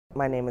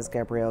My name is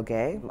Gabrielle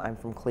Gueye. I'm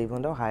from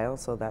Cleveland, Ohio,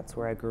 so that's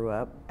where I grew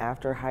up.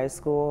 After high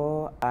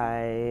school,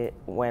 I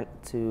went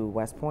to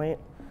West Point,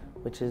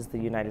 which is the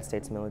United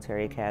States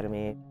Military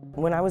Academy.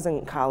 When I was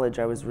in college,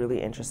 I was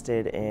really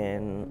interested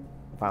in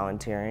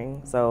volunteering,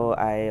 so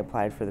I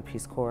applied for the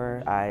Peace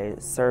Corps. I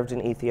served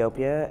in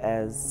Ethiopia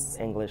as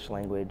English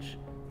language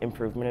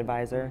improvement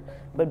advisor,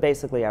 but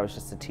basically I was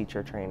just a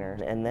teacher trainer.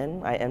 And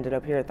then I ended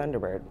up here at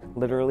Thunderbird.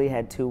 Literally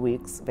had 2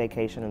 weeks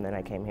vacation and then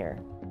I came here.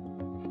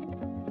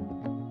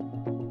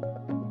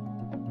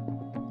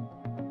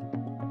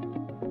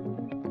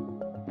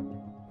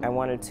 I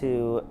wanted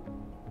to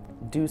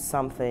do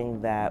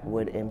something that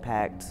would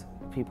impact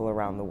people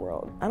around the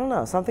world. I don't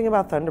know, something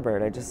about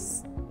Thunderbird,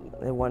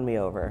 it won me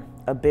over.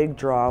 A big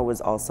draw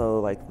was also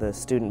like the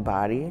student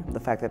body, the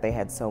fact that they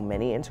had so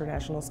many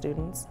international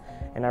students,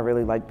 and I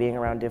really like being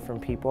around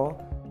different people.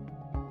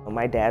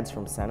 My dad's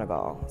from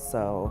Senegal,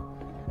 so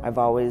I've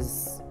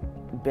always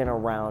been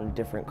around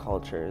different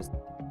cultures.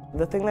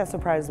 The thing that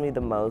surprised me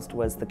the most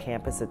was the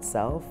campus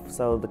itself.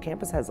 So the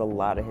campus has a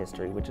lot of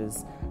history, which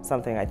is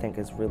something I think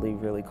is really,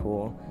 really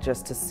cool.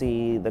 Just to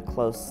see the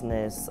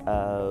closeness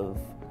of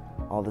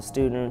all the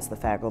students, the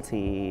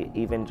faculty,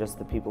 even just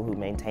the people who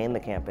maintain the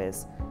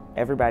campus,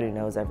 everybody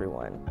knows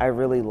everyone. I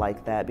really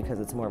like that because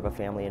it's more of a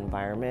family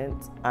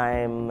environment.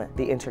 I'm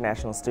the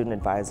International Student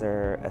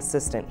Advisor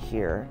Assistant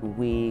here.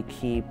 We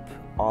keep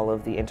all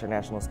of the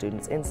international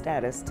students in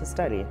status to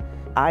study.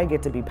 I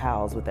get to be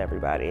pals with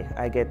everybody.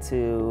 I get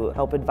to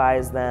help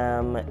advise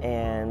them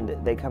and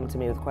they come to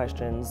me with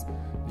questions.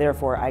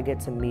 Therefore, I get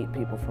to meet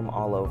people from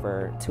all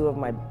over. 2 of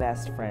my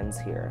best friends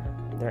here,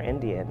 they're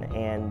Indian,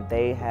 and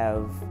they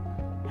have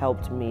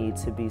helped me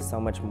to be so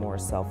much more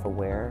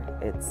self-aware.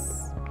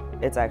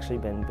 It's actually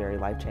been very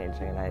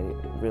life-changing, and I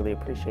really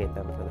appreciate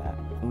them for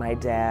that. My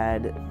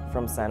dad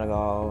from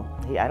Senegal,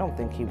 I don't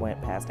think he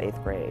went past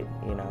 8th grade,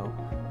 you know?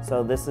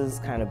 So this is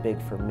kind of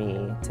big for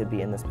me to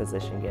be in this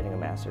position, getting a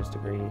master's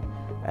degree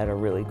at a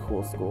really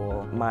cool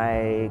school.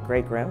 My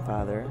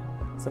great-grandfather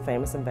is a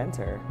famous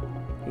inventor.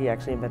 He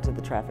actually invented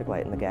the traffic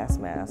light and the gas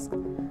mask.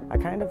 I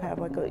kind of have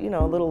like a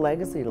little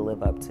legacy to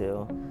live up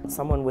to.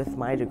 Someone with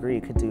my degree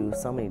could do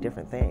so many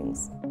different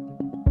things.